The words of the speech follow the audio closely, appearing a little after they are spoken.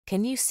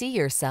Can you see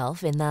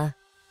yourself in the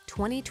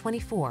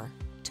 2024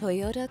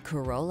 Toyota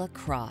Corolla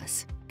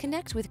Cross?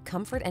 Connect with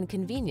comfort and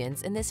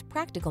convenience in this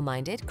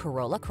practical-minded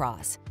Corolla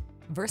Cross.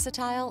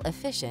 Versatile,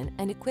 efficient,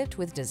 and equipped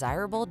with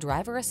desirable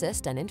driver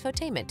assist and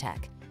infotainment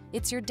tech,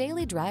 it's your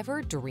daily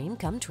driver dream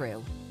come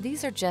true.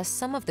 These are just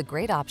some of the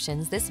great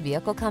options this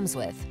vehicle comes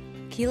with: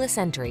 keyless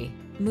entry,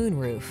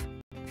 moonroof,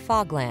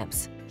 fog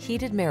lamps,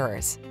 heated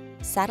mirrors,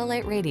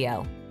 satellite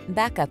radio,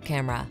 backup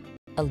camera,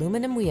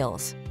 aluminum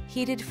wheels,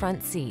 heated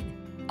front seat,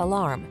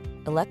 alarm,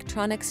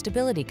 electronic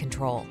stability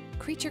control.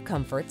 Creature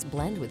comforts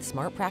blend with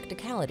smart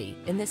practicality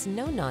in this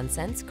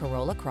no-nonsense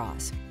Corolla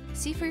Cross.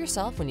 See for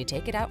yourself when you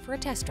take it out for a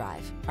test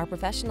drive. Our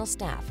professional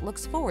staff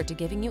looks forward to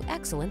giving you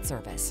excellent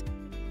service.